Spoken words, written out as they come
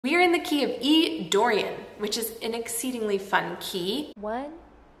We are in the key of E Dorian, which is an exceedingly fun key. 1,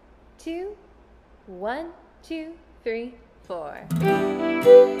 2, 1, 2, 3, 4.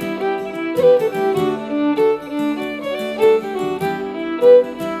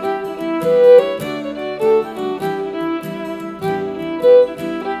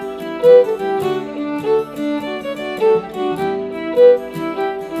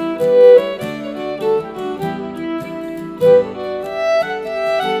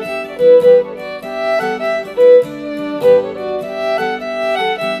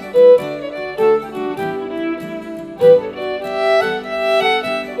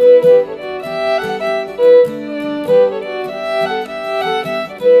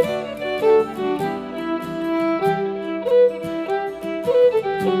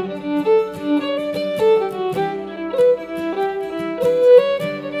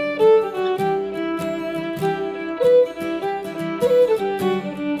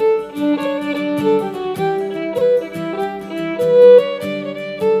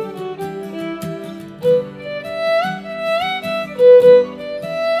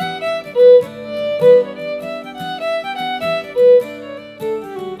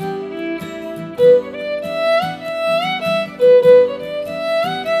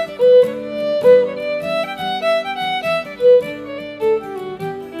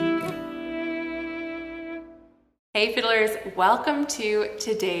 Hey fiddlers, welcome to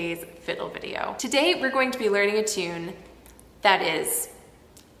today's fiddle video. Today we're going to be learning a tune that is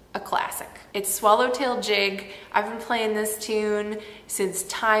a classic. It's Swallowtail Jig. I've been playing this tune since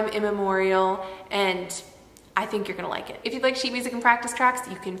time immemorial and I think you're gonna like it. If you'd like sheet music and practice tracks,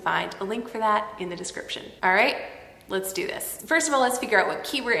 you can find a link for that in the description. All right, let's do this. First of all, let's figure out what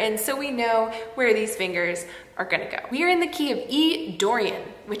key we're in so we know where these fingers are gonna go. We are in the key of E Dorian,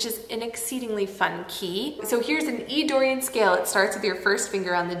 which is an exceedingly fun key. So here's an E Dorian scale. It starts with your first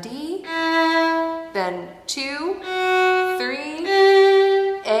finger on the D, then 2, 3,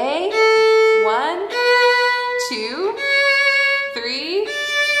 A, 1, 2, 3,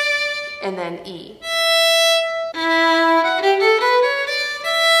 and then E.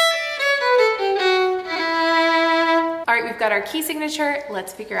 All right, we've got our key signature.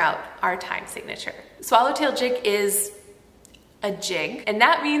 Let's figure out our time signature. Swallowtail jig is a jig, and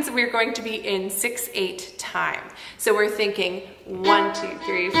that means we're going to be in 6/8 time. So we're thinking 1, 2,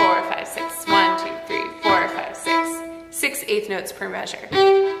 3, 4, 5, 6, 1, 2, 3, 4, 5, 6, 6/8 notes per measure.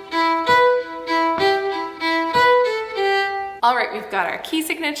 All right, we've got our key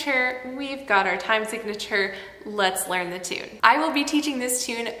signature, we've got our time signature. Let's learn the tune. I will be teaching this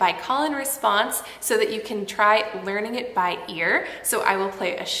tune by call and response so that you can try learning it by ear. So I will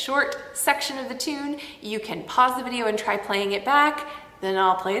play a short section of the tune. You can pause the video and try playing it back, then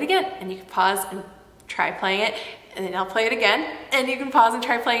I'll play it again. And you can pause and try playing it, and then I'll play it again. And you can pause and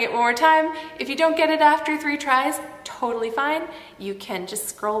try playing it one more time. If you don't get it after 3 tries, totally fine. You can just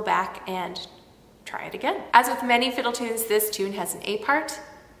scroll back and try it again. As with many fiddle tunes, this tune has an A part,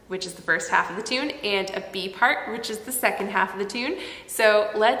 which is the first half of the tune, and a B part, which is the second half of the tune. So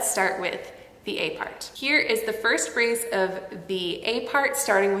let's start with the A part. Here is the first phrase of the A part,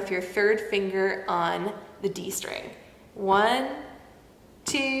 starting with your third finger on the D string. 1,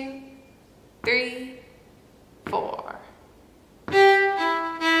 2, 3, 4.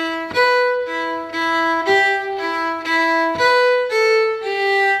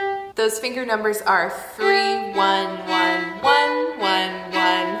 Those finger numbers are 3, 1, 1, 1, 1,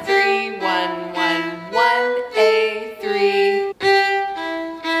 1, 3, 1, 1, 1, A, 3.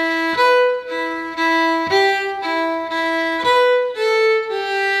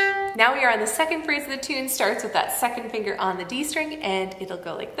 Now we are on the second phrase of the tune, starts with that second finger on the D string, and it'll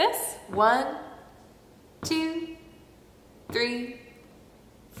go like this. 1, 2, 3,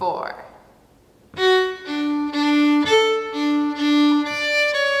 4.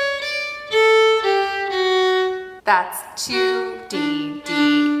 That's 2, D,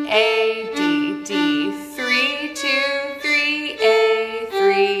 D, A, D, D, 3, 2, 3, A,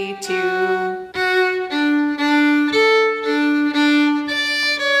 3, 2.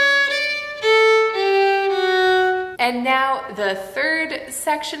 And now the third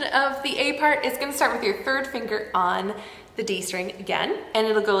section of the A part is going to start with your third finger on the D string again, and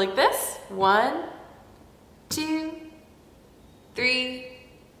it'll go like this. 1, 2, 3,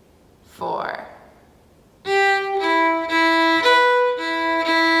 4.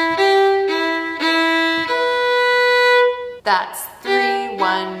 That's 3,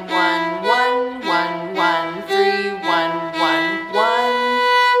 1, 1, 1, 1, 1, 3, 1, 1, 1.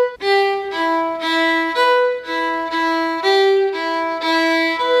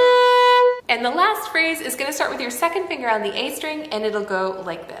 And the last phrase is going to start with your second finger finger on the A string and it'll go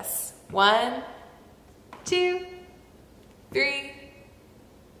like this. 1, 2, 3,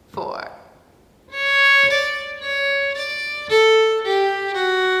 4.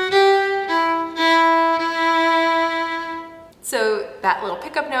 So that little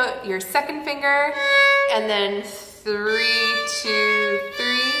pickup note, your second finger, and then 3, 2,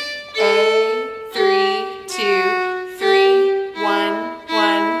 3, A, 3, 2, 3, 1,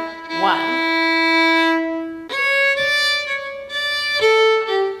 1, 1.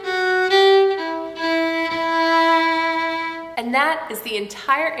 And that is the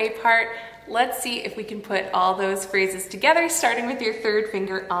entire A part. Let's see if we can put all those phrases together, starting with your third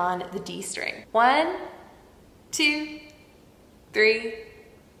finger on the D string. 1, 2, 3,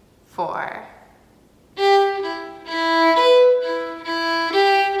 4.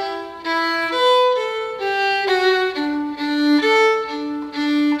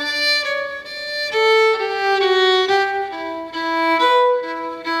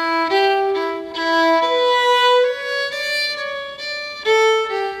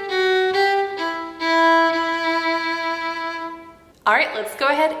 All right, let's go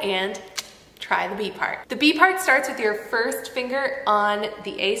ahead and try the B part. The B part starts with your first finger on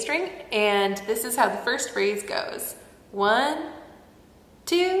the A string, and this is how the first phrase goes. 1,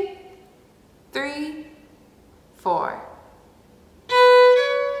 2, 3, 4.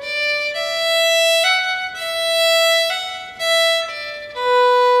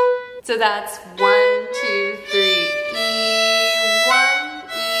 So that's 1, 2, 3, E1,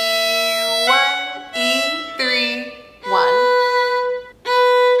 E1, E3, 1.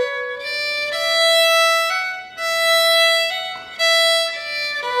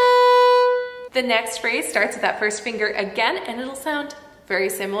 The next phrase starts with that first finger again, and it'll sound very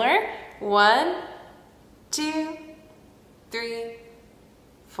similar. 1, 2, 3,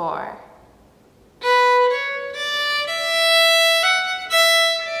 4.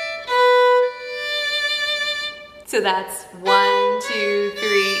 So that's 1, 2,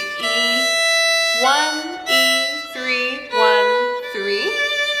 3, E, 1, E, 3, 1, 3.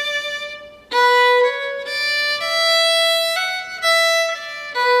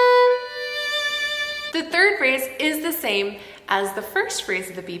 The third phrase is the same as the first phrase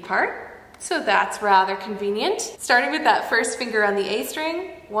of the B part, so that's rather convenient. Starting with that first finger on the A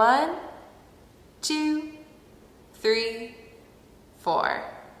string, 1, 2, 3, 4.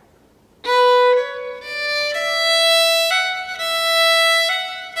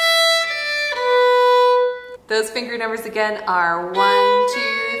 Those finger numbers again are 1, 2, 3,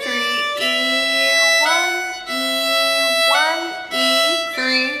 E1, E1,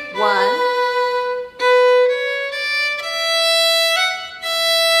 E3, 1.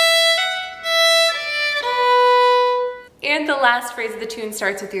 And the last phrase of the tune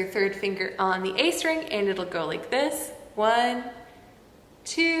starts with your third finger on the A string, and it'll go like this. 1,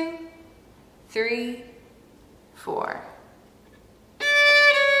 2, 3, 4.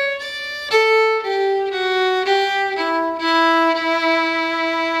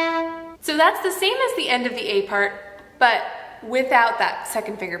 So that's the same as the end of the A part, but without that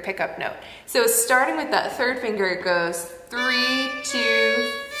second finger pickup note. So starting with that third finger, it goes 3,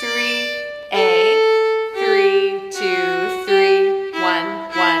 2, 3, A, 3, 2, 3, 1, 1, 1.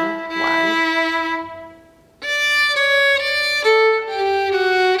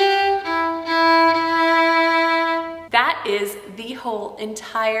 That is the whole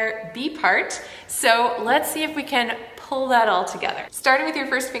entire B part. So let's see if we can pull that all together. Starting with your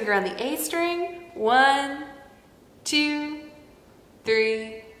first finger on the A string, 1, 2,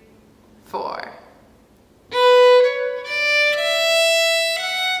 3, 4.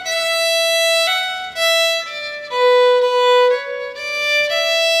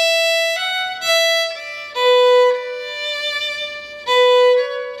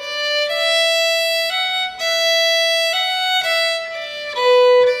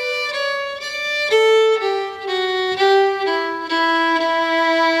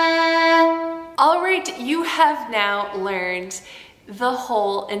 You have now learned the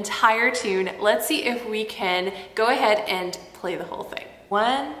whole entire tune. Let's see if we can go ahead and play the whole thing.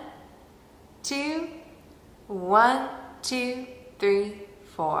 1, 2, 1, 2, 3,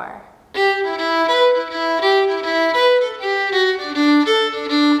 4.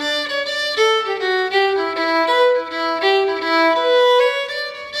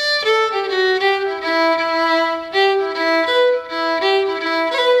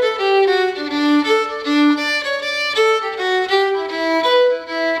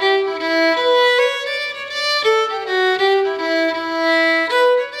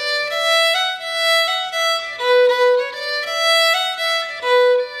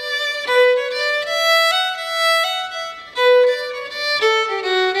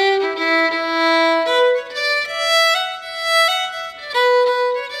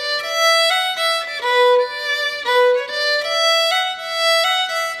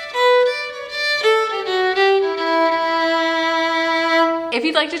 If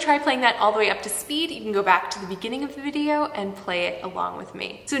you'd like to try playing that all the way up to speed, you can go back to the beginning of the video and play it along with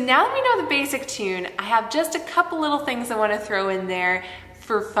me. So now that we know the basic tune, I have just a couple little things I want to throw in there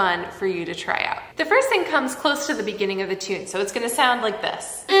for fun for you to try out. The first thing comes close to the beginning of the tune, so it's going to sound like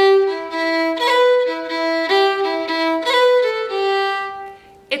this.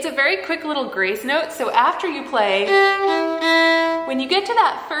 It's a very quick little grace note, so after you play, when you get to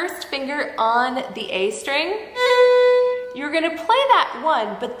that first finger on the A string, you're going to play that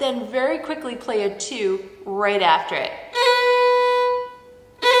 1, but then very quickly play a 2 right after it.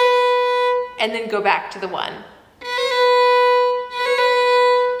 And then go back to the 1.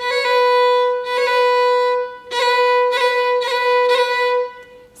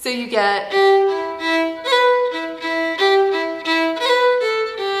 So you get...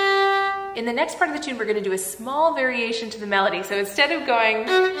 In the next part of the tune, we're going to do a small variation to the melody. So instead of going...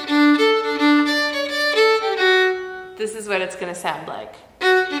 This is what it's going to sound like.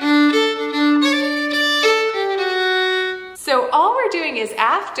 So all we're doing is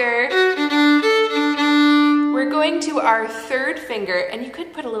after, we're going to our third finger, and you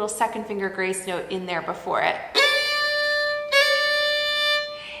could put a little second finger grace note in there before it.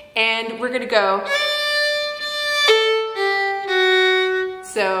 And we're going to go.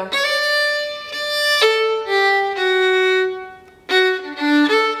 So.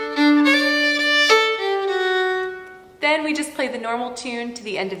 Then we just play the normal tune to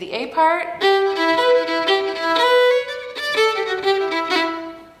the end of the A part.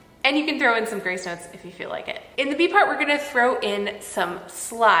 And you can throw in some grace notes if you feel like it. In the B part, we're gonna throw in some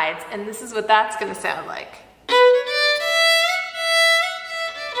slides, and this is what that's gonna sound like.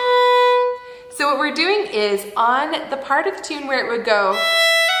 So what we're doing is, on the part of the tune where it would go,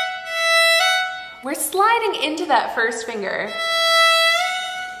 we're sliding into that first finger.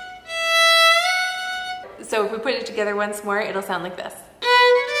 So if we put it together once more, it'll sound like this.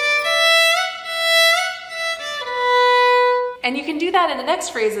 And you can do that in the next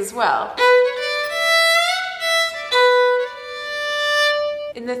phrase as well.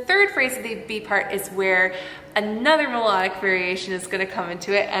 In the third phrase of the B part is where another melodic variation is going to come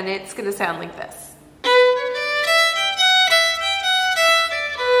into it, and it's going to sound like this.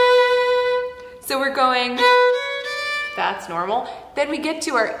 So we're going, that's normal. Then we get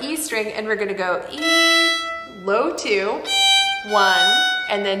to our E string, and we're going to go E, low 2, 1,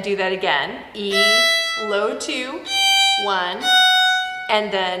 and then do that again. E, low 2, 1,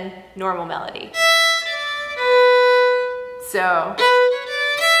 and then normal melody. So,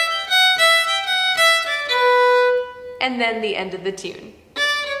 and then the end of the tune.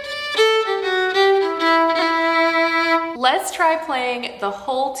 Let's try playing the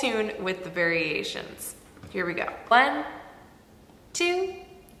whole tune with the variations. Here we go. 1, 2,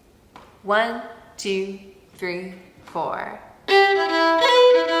 1, 2, 3, 4.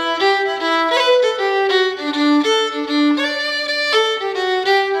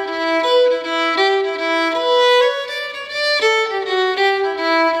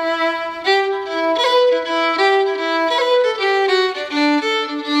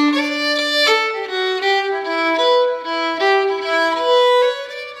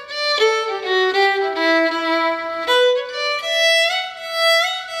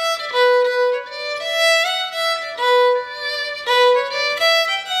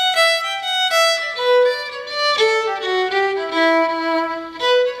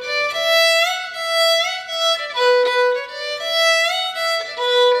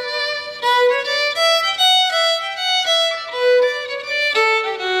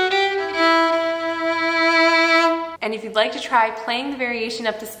 And if you'd like to try playing the variation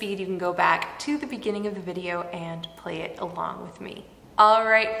up to speed, you can go back to the beginning of the video and play it along with me. All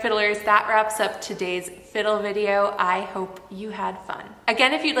right, fiddlers, that wraps up today's fiddle video. I hope you had fun.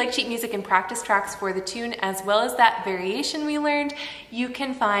 Again, if you'd like sheet music and practice tracks for the tune, as well as that variation we learned, you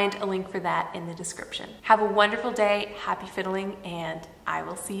can find a link for that in the description. Have a wonderful day, happy fiddling, and I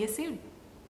will see you soon.